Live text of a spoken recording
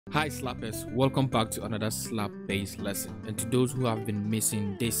Hi slappers, welcome back to another slap based lesson. And to those who have been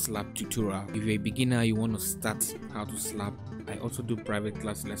missing this slap tutorial, if you're a beginner you want to start how to slap, I also do private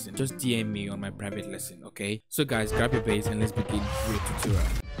class lesson. Just DM me on my private lesson, okay? So guys, grab your bass and let's begin with the tutorial.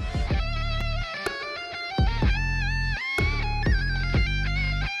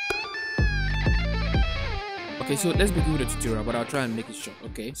 Okay, so let's begin with the tutorial, but I'll try and make it short,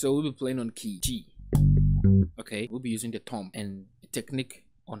 okay? So we'll be playing on key G. Okay, we'll be using the thumb and a technique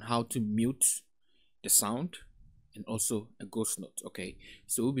on how to mute the sound and also a ghost note. Okay,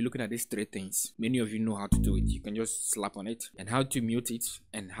 so we'll be looking at these three things. Many of you know how to do it. You can just slap on it, and how to mute it,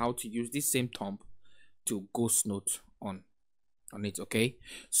 and how to use this same thumb to ghost note on it. Okay,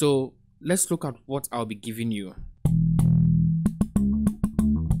 so let's look at what I'll be giving you.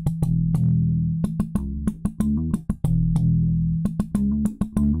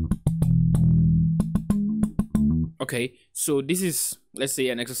 Okay, so this is, let's say,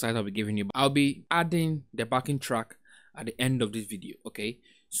 an exercise I'll be giving you. I'll be adding the backing track at the end of this video. Okay,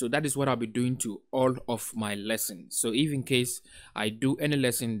 so that is what I'll be doing to all of my lessons. So if in case I do any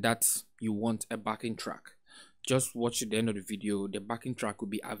lesson that you want a backing track, just watch at the end of the video. The backing track will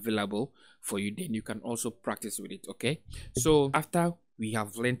be available for you, then you can also practice with it. Okay, so after we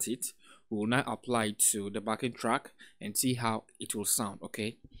have learnt it, we will now apply it to the backing track and see how it will sound.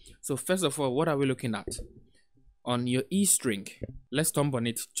 Okay, so first of all, what are we looking at? On your E string, let's thumb on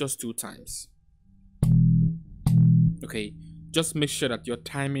it just 2 times. Okay, just make sure that your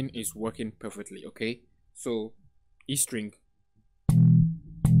timing is working perfectly. Okay, so E string.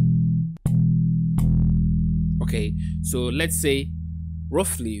 Okay, so let's say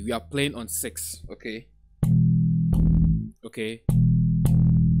roughly we are playing on 6. Okay,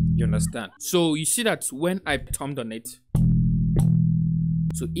 you understand? So you see that when I thumbed on it,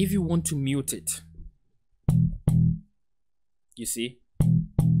 so if you want to mute it, you see,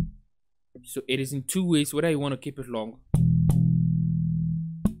 so it is in 2 ways, whether you want to keep it long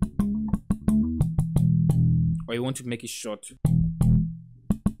or you want to make it short.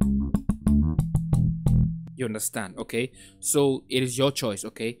 You understand? Okay, so it is your choice.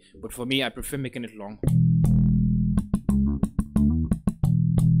 Okay, but for me, I prefer making it long.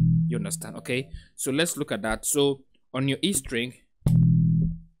 You understand? Okay, so let's look at that. So on your E string,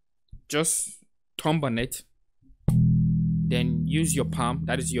 just thumb on it, then use your palm,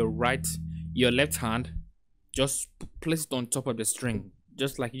 that is your left hand, just place it on top of the string,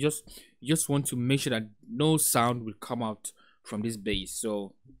 just like you just want to make sure that no sound will come out from this bass.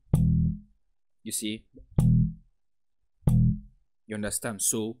 So you see, you understand?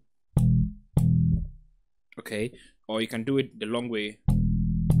 So okay, or you can do it the long way.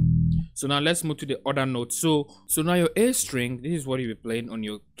 So now let's move to the other note. So now your A string, this is what you'll be playing on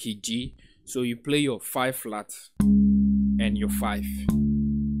your key G. So you play your 5 flat and your 5.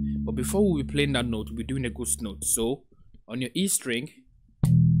 But before we'll be playing that note, we'll be doing a ghost note. So on your E string,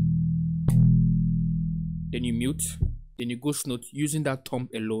 then you mute, then you ghost note using that thumb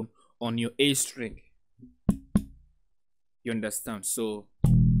alone on your A string. You understand? So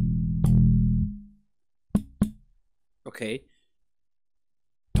okay,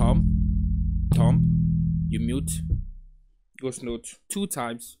 thumb, you mute, ghost note 2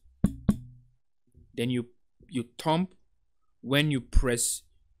 times, then you thumb when you press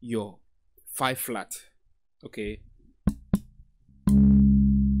your 5 flat. Okay,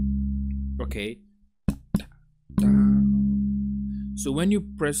 so when you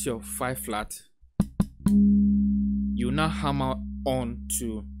press your 5 flat, you now hammer on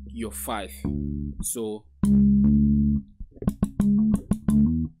to your 5. So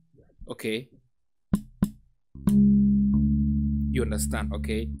okay, you understand?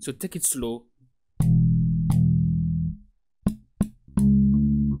 Okay, so take it slow.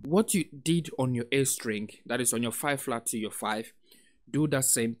 What you did on your A string, that is on your 5 flat to your 5, do that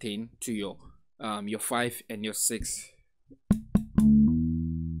same thing to your 5 and your 6.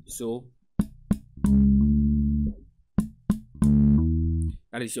 So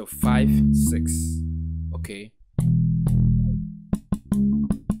that is your 5, 6. Okay,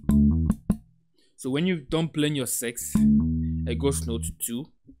 so when you've done playing your 6, a ghost note 2,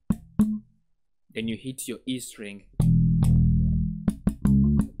 then you hit your E string.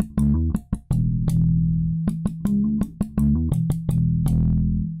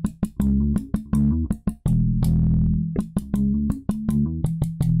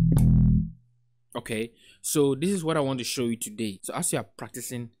 Okay, so this is what I want to show you today. So as you are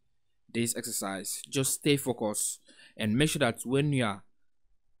practicing this exercise, just stay focused and make sure that when you are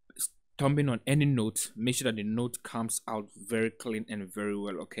thumbing on any note, make sure that the note comes out very clean and very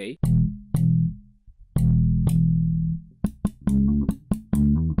well. Okay,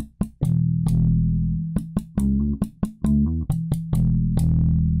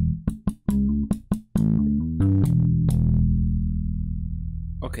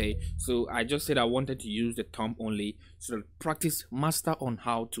 Okay, so I just said I wanted to use the thumb only, so that practice master on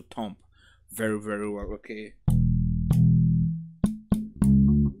how to thumb very well. Okay.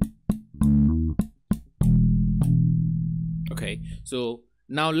 Okay, so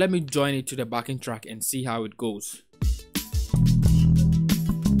now let me join it to the backing track and see how it goes.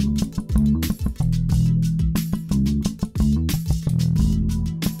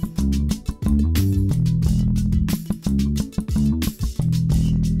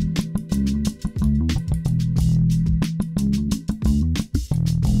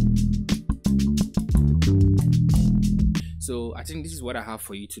 So I think this is what I have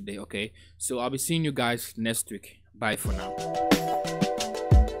for you today. Okay, so I'll be seeing you guys next week. Bye for now.